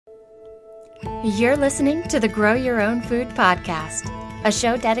You're listening to the Grow Your Own Food podcast, a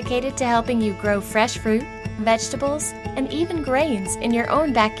show dedicated to helping you grow fresh fruit, vegetables, and even grains in your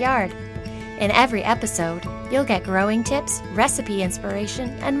own backyard. In every episode, you'll get growing tips, recipe inspiration,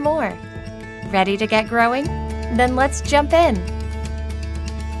 and more. Ready to get growing? Then let's jump in.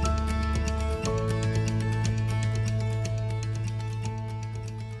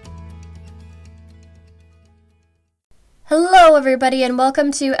 Hello, everybody, and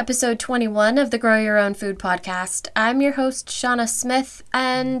welcome to episode 21 of the Grow Your Own Food podcast. I'm your host, Shauna Smith,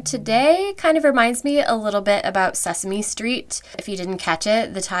 and today kind of reminds me a little bit about Sesame Street. If you didn't catch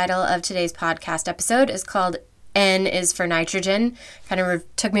it, the title of today's podcast episode is called N is for Nitrogen. Kind of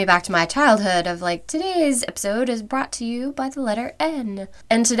took me back to my childhood of today's episode is brought to you by the letter N.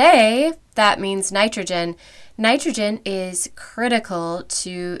 And today, that means nitrogen. Nitrogen is critical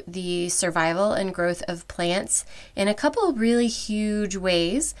to the survival and growth of plants in a couple really huge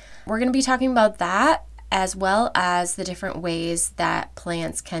ways. We're going to be talking about that as well as the different ways that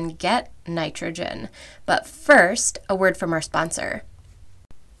plants can get nitrogen. But first, a word from our sponsor.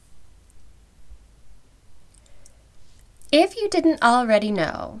 If you didn't already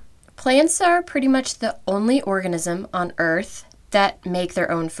know, plants are pretty much the only organism on Earth that make their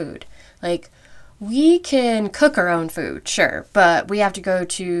own food. We can cook our own food, sure, but we have to go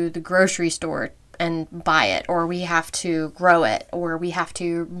to the grocery store and buy it, or we have to grow it, or we have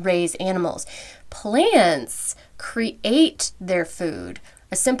to raise animals. Plants create their food,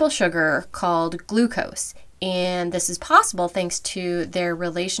 a simple sugar called glucose, and this is possible thanks to their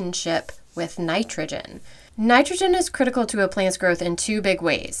relationship with nitrogen. Nitrogen is critical to a plant's growth in two big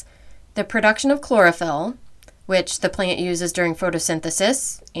ways: the production of chlorophyll, which the plant uses during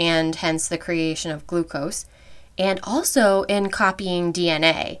photosynthesis, and hence the creation of glucose, and also in copying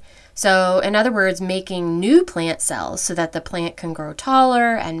DNA. So, in other words, making new plant cells so that the plant can grow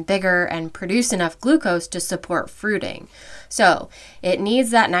taller and bigger and produce enough glucose to support fruiting. So, it needs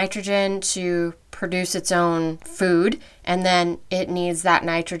that nitrogen to produce its own food, and then it needs that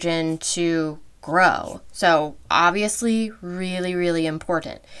nitrogen to grow. So obviously really, really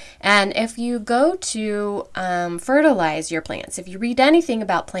important. And if you go to fertilize your plants, if you read anything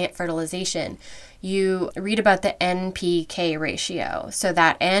about plant fertilization, you read about the NPK ratio. So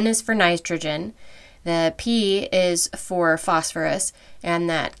that N is for nitrogen, the P is for phosphorus, and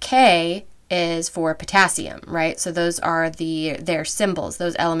that K is for potassium, right? So those are their symbols,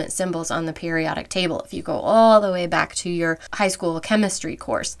 those element symbols on the periodic table, if you go all the way back to your high school chemistry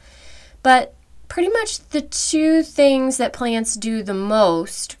course. But pretty much the two things that plants do the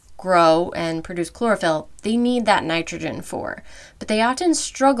most, grow and produce chlorophyll, they need that nitrogen for. But they often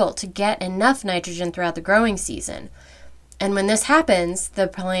struggle to get enough nitrogen throughout the growing season. And when this happens, the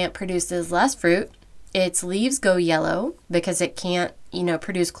plant produces less fruit, its leaves go yellow because it can't,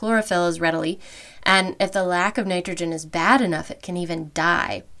 produce chlorophyll as readily. And if the lack of nitrogen is bad enough, it can even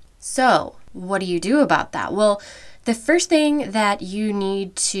die. So, what do you do about that? Well, the first thing that you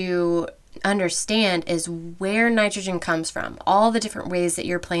need to understand is where nitrogen comes from, all the different ways that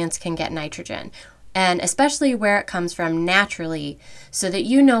your plants can get nitrogen, and especially where it comes from naturally, so that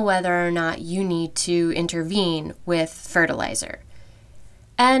you know whether or not you need to intervene with fertilizer.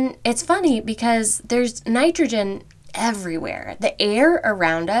 And it's funny because there's nitrogen everywhere. The air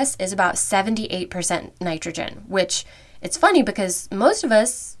around us is about 78% nitrogen, which it's funny because most of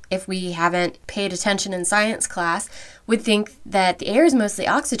us, if we haven't paid attention in science class, would think that the air is mostly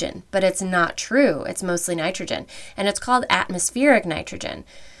oxygen, but it's not true. It's mostly nitrogen, and it's called atmospheric nitrogen.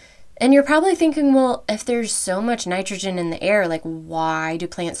 And you're probably thinking, well, if there's so much nitrogen in the air, why do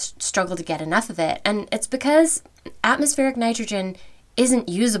plants struggle to get enough of it? And it's because atmospheric nitrogen isn't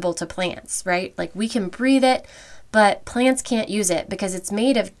usable to plants, right? We can breathe it, but plants can't use it because it's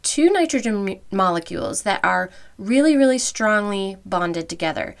made of two nitrogen molecules that are really, really strongly bonded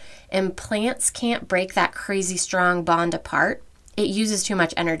together. And plants can't break that crazy strong bond apart. It uses too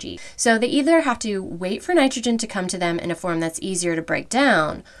much energy. So they either have to wait for nitrogen to come to them in a form that's easier to break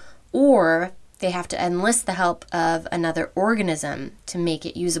down, or they have to enlist the help of another organism to make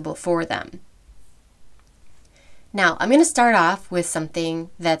it usable for them. Now, I'm going to start off with something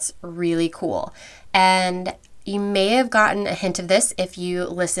that's really cool. And you may have gotten a hint of this if you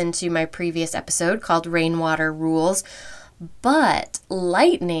listened to my previous episode called Rainwater Rules, but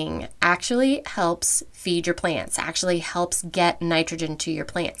lightning actually helps feed your plants, actually helps get nitrogen to your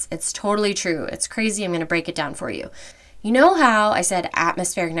plants. It's totally true. It's crazy. I'm going to break it down for you. You know how I said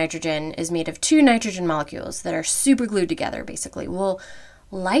atmospheric nitrogen is made of two nitrogen molecules that are super glued together, basically? Well,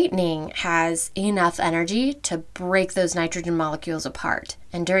 Lightning has enough energy to break those nitrogen molecules apart.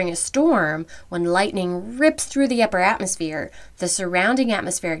 And during a storm, when lightning rips through the upper atmosphere, the surrounding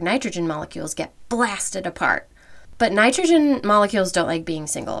atmospheric nitrogen molecules get blasted apart. But nitrogen molecules don't like being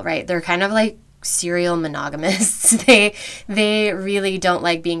single, right? They're kind of like serial monogamists. They really don't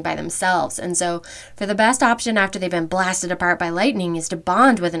like being by themselves. And so for the best option after they've been blasted apart by lightning is to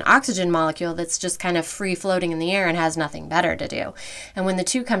bond with an oxygen molecule that's just kind of free floating in the air and has nothing better to do. And when the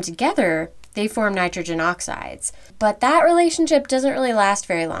two come together, they form nitrogen oxides. But that relationship doesn't really last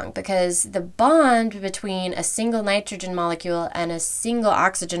very long because the bond between a single nitrogen molecule and a single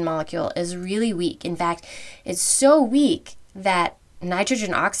oxygen molecule is really weak. In fact, it's so weak that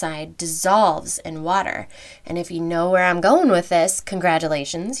nitrogen oxide dissolves in water. And if you know where I'm going with this,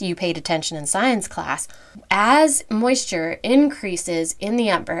 congratulations, you paid attention in science class. As moisture increases in the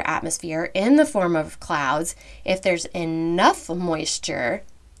upper atmosphere in the form of clouds, if there's enough moisture,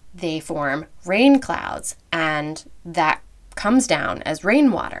 they form rain clouds, and that comes down as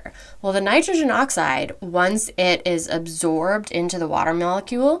rainwater. Well, the nitrogen oxide, once it is absorbed into the water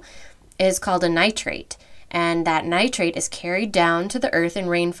molecule, is called a nitrate. And that nitrate is carried down to the earth in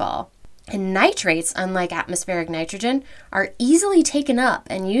rainfall. And nitrates, unlike atmospheric nitrogen, are easily taken up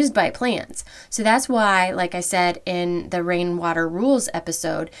and used by plants. So that's why, like I said in the Rainwater Rules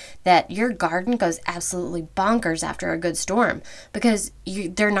episode, that your garden goes absolutely bonkers after a good storm because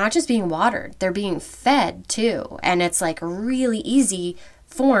they're not just being watered, they're being fed too. And it's like a really easy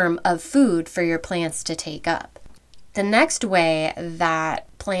form of food for your plants to take up. The next way that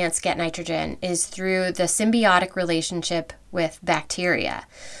plants get nitrogen is through the symbiotic relationship with bacteria.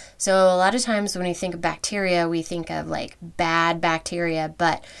 So a lot of times when we think of bacteria, we think of like bad bacteria,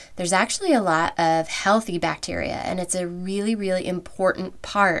 but there's actually a lot of healthy bacteria, and it's a really, really important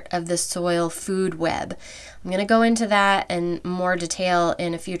part of the soil food web. I'm going to go into that in more detail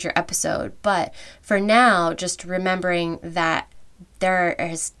in a future episode, but for now, just remembering that there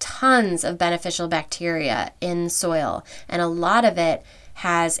is tons of beneficial bacteria in soil, and a lot of it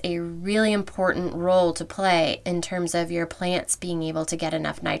has a really important role to play in terms of your plants being able to get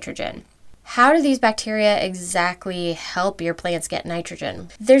enough nitrogen. How do these bacteria exactly help your plants get nitrogen?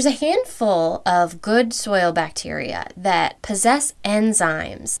 There's a handful of good soil bacteria that possess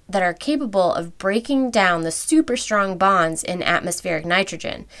enzymes that are capable of breaking down the super strong bonds in atmospheric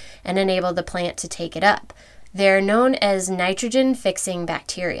nitrogen and enable the plant to take it up. They're known as nitrogen-fixing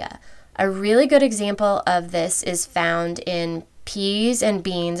bacteria. A really good example of this is found in peas and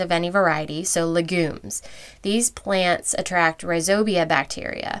beans of any variety, so legumes. These plants attract rhizobia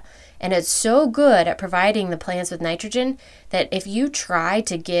bacteria, and it's so good at providing the plants with nitrogen that if you try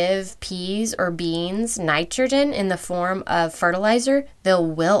to give peas or beans nitrogen in the form of fertilizer, they'll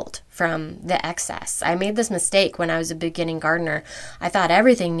wilt from the excess. I made this mistake when I was a beginning gardener. I thought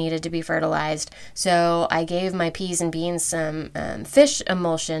everything needed to be fertilized, so I gave my peas and beans some fish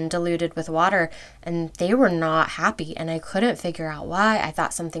emulsion diluted with water, and they were not happy, and I couldn't figure out why. I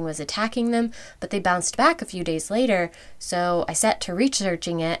thought something was attacking them, but they bounced back a few days later, so I set to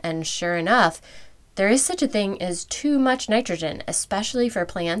researching it, and sure enough, there is such a thing as too much nitrogen, especially for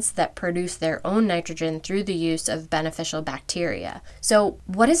plants that produce their own nitrogen through the use of beneficial bacteria. So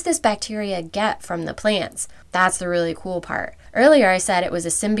what does this bacteria get from the plants? That's the really cool part. Earlier I said it was a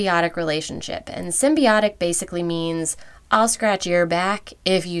symbiotic relationship, and symbiotic basically means I'll scratch your back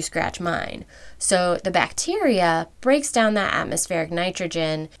if you scratch mine. So the bacteria breaks down that atmospheric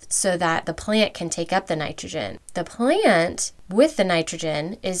nitrogen so that the plant can take up the nitrogen. The plant, with the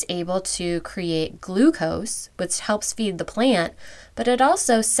nitrogen, is able to create glucose, which helps feed the plant, but it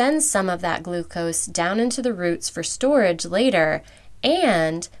also sends some of that glucose down into the roots for storage later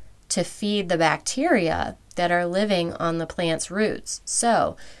and to feed the bacteria that are living on the plant's roots.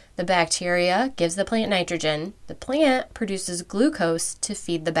 So the bacteria gives the plant nitrogen. The plant produces glucose to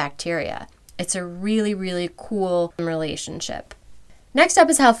feed the bacteria. It's a really, really cool relationship. Next up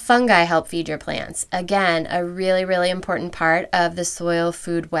is how fungi help feed your plants. Again, a really, really important part of the soil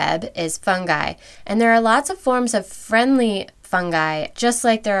food web is fungi. And there are lots of forms of friendly fungi, just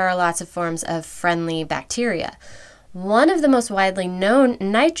like there are lots of forms of friendly bacteria. One of the most widely known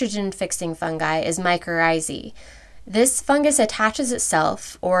nitrogen-fixing fungi is mycorrhizae. This fungus attaches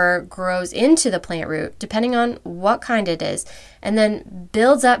itself or grows into the plant root, depending on what kind it is, and then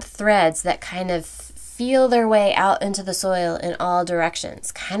builds up threads that kind of feel their way out into the soil in all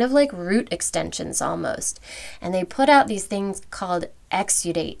directions, kind of like root extensions almost. And they put out these things called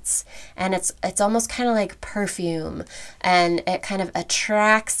exudates, and it's almost kind of like perfume, and it kind of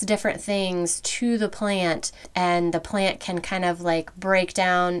attracts different things to the plant, and the plant can kind of like break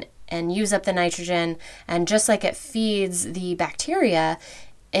down and use up the nitrogen. And just like it feeds the bacteria,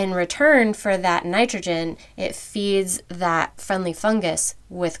 in return for that nitrogen, it feeds that friendly fungus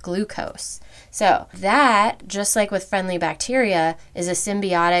with glucose. So that, just like with friendly bacteria, is a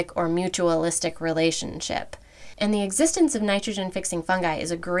symbiotic or mutualistic relationship. And the existence of nitrogen-fixing fungi is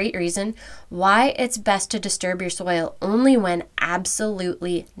a great reason why it's best to disturb your soil only when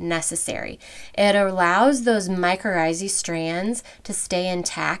absolutely necessary. It allows those mycorrhizae strands to stay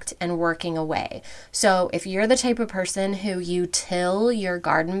intact and working away. So if you're the type of person who you till your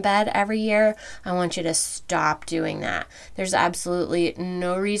garden bed every year, I want you to stop doing that. There's absolutely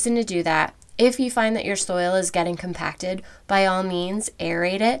no reason to do that. If you find that your soil is getting compacted, by all means,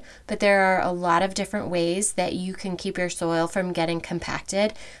 aerate it, but there are a lot of different ways that you can keep your soil from getting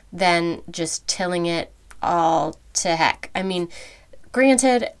compacted than just tilling it all to heck. I mean,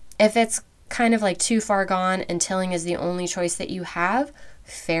 granted, if it's kind of like too far gone and tilling is the only choice that you have,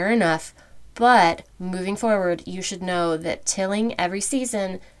 fair enough. But moving forward, you should know that tilling every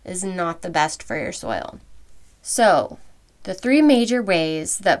season is not the best for your soil. So, the three major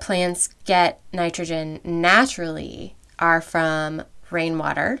ways that plants get nitrogen naturally are from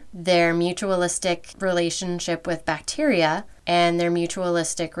rainwater, their mutualistic relationship with bacteria, and their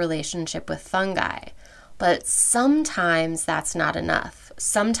mutualistic relationship with fungi. But sometimes that's not enough.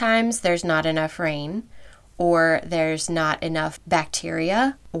 Sometimes there's not enough rain, or there's not enough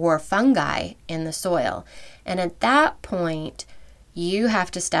bacteria or fungi in the soil. And at that point, you have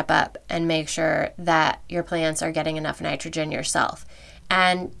to step up and make sure that your plants are getting enough nitrogen yourself.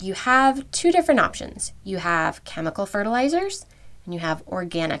 And you have two different options. You have chemical fertilizers and you have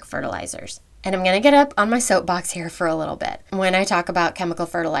organic fertilizers. And I'm going to get up on my soapbox here for a little bit when I talk about chemical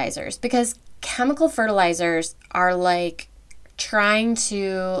fertilizers, because chemical fertilizers are like trying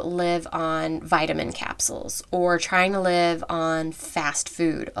to live on vitamin capsules or trying to live on fast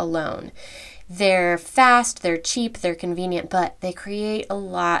food alone. They're fast, they're cheap, they're convenient, but they create a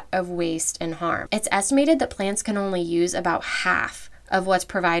lot of waste and harm. It's estimated that plants can only use about half of what's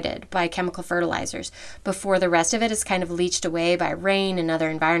provided by chemical fertilizers before the rest of it is kind of leached away by rain and other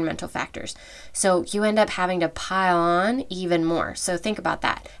environmental factors. So you end up having to pile on even more. So think about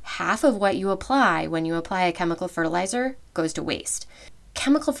that. Half of what you apply when you apply a chemical fertilizer goes to waste.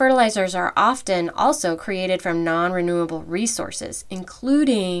 Chemical fertilizers are often also created from non-renewable resources,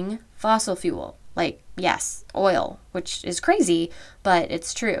 including fossil fuel, like, yes, oil, which is crazy, but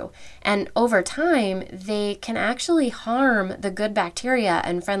it's true. And over time, they can actually harm the good bacteria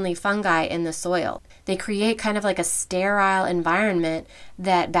and friendly fungi in the soil. They create kind of like a sterile environment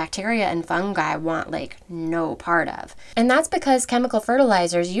that bacteria and fungi want like no part of. And that's because chemical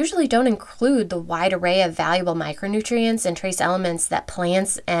fertilizers usually don't include the wide array of valuable micronutrients and trace elements that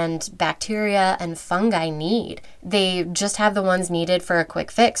plants and bacteria and fungi need. They just have the ones needed for a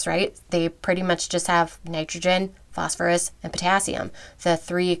quick fix, right? They pretty much just have nitrogen, phosphorus, and potassium, the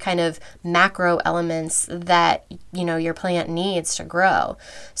three kind of macro elements that, your plant needs to grow.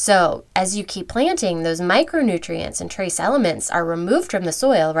 So as you keep planting, those micronutrients and trace elements are removed from the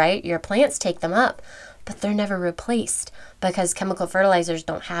soil, right? Your plants take them up, but they're never replaced because chemical fertilizers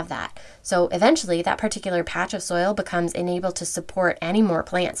don't have that. So eventually that particular patch of soil becomes unable to support any more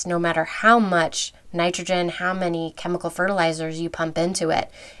plants, no matter how much nitrogen, how many chemical fertilizers you pump into it.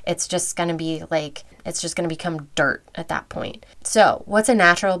 It's just going to become dirt at that point. So what's a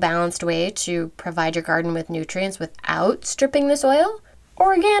natural, balanced way to provide your garden with nutrients without stripping the soil?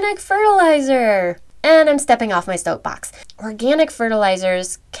 Organic fertilizer! And I'm stepping off my soapbox. Organic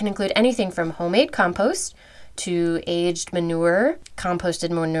fertilizers can include anything from homemade compost to aged manure, composted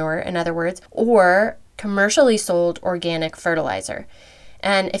manure, in other words, or commercially sold organic fertilizer.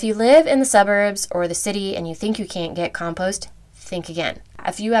 And if you live in the suburbs or the city and you think you can't get compost, think again.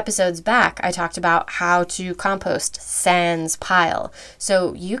 A few episodes back, I talked about how to compost sans pile.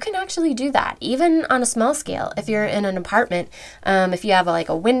 So you can actually do that, even on a small scale. If you're in an apartment, if you have like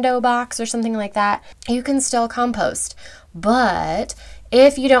a window box or something like that, you can still compost. But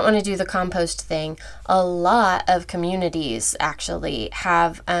if you don't want to do the compost thing, a lot of communities actually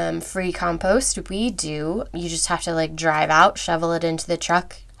have free compost. We do. You just have to drive out, shovel it into the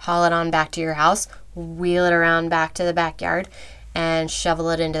truck, haul it on back to your house, wheel it around back to the backyard, and shovel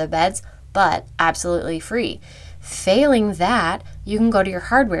it into the beds, but absolutely free. Failing that, you can go to your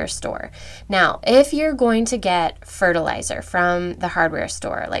hardware store. Now, if you're going to get fertilizer from the hardware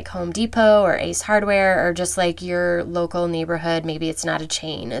store, like Home Depot or Ace Hardware, or just like your local neighborhood, maybe it's not a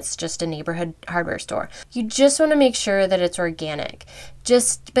chain, it's just a neighborhood hardware store, you just want to make sure that it's organic,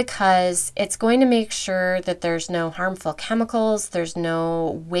 just because it's going to make sure that there's no harmful chemicals, there's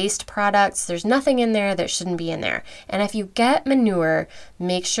no waste products, there's nothing in there that shouldn't be in there. And if you get manure,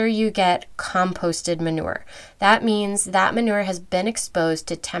 make sure you get composted manure. That means that manure has been exposed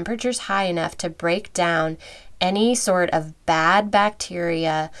to temperatures high enough to break down any sort of bad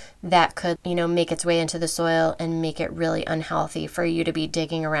bacteria that could, make its way into the soil and make it really unhealthy for you to be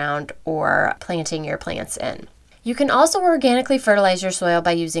digging around or planting your plants in. You can also organically fertilize your soil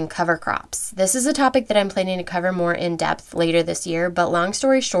by using cover crops. This is a topic that I'm planning to cover more in depth later this year, but long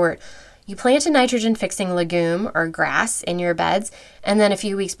story short, you plant a nitrogen-fixing legume or grass in your beds, and then a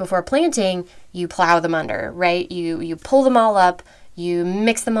few weeks before planting, you plow them under, right? You pull them all up, you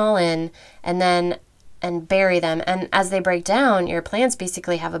mix them all in, and bury them. And as they break down, your plants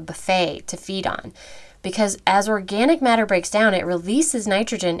basically have a buffet to feed on. Because as organic matter breaks down, it releases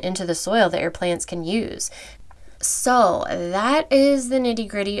nitrogen into the soil that your plants can use. So that is the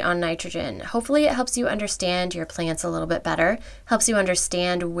nitty-gritty on nitrogen. Hopefully it helps you understand your plants a little bit better, helps you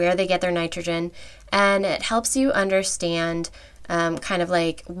understand where they get their nitrogen, and it helps you understand kind of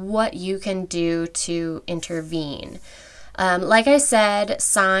like what you can do to intervene. Like I said,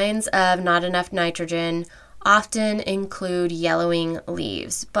 signs of not enough nitrogen often include yellowing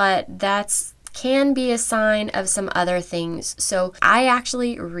leaves, but that's can be a sign of some other things. So I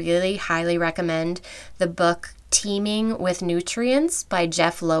actually really highly recommend the book Teeming with Nutrients by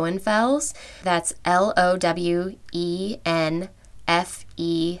Jeff Lowenfels. That's Lowenfels.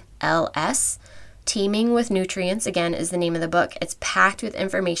 Teeming with Nutrients, again, is the name of the book. It's packed with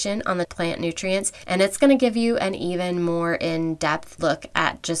information on the plant nutrients, and it's going to give you an even more in-depth look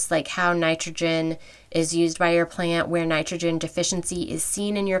at just like how nitrogen is used by your plant, where nitrogen deficiency is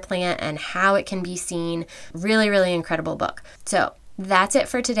seen in your plant, and how it can be seen. Really, really incredible book. So that's it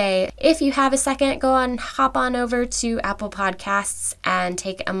for today. If you have a second, hop on over to Apple Podcasts and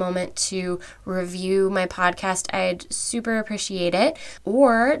take a moment to review my podcast. I'd super appreciate it.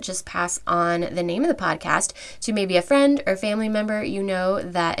 Or just pass on the name of the podcast to maybe a friend or family member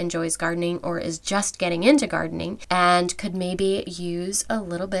that enjoys gardening or is just getting into gardening and could maybe use a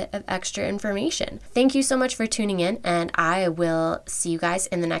little bit of extra information. Thank you so much for tuning in, and I will see you guys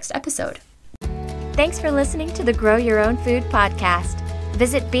in the next episode. Thanks for listening to the Grow Your Own Food podcast.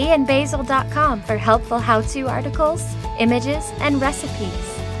 Visit beeandbasil.com for helpful how-to articles, images, and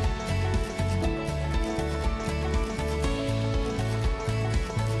recipes.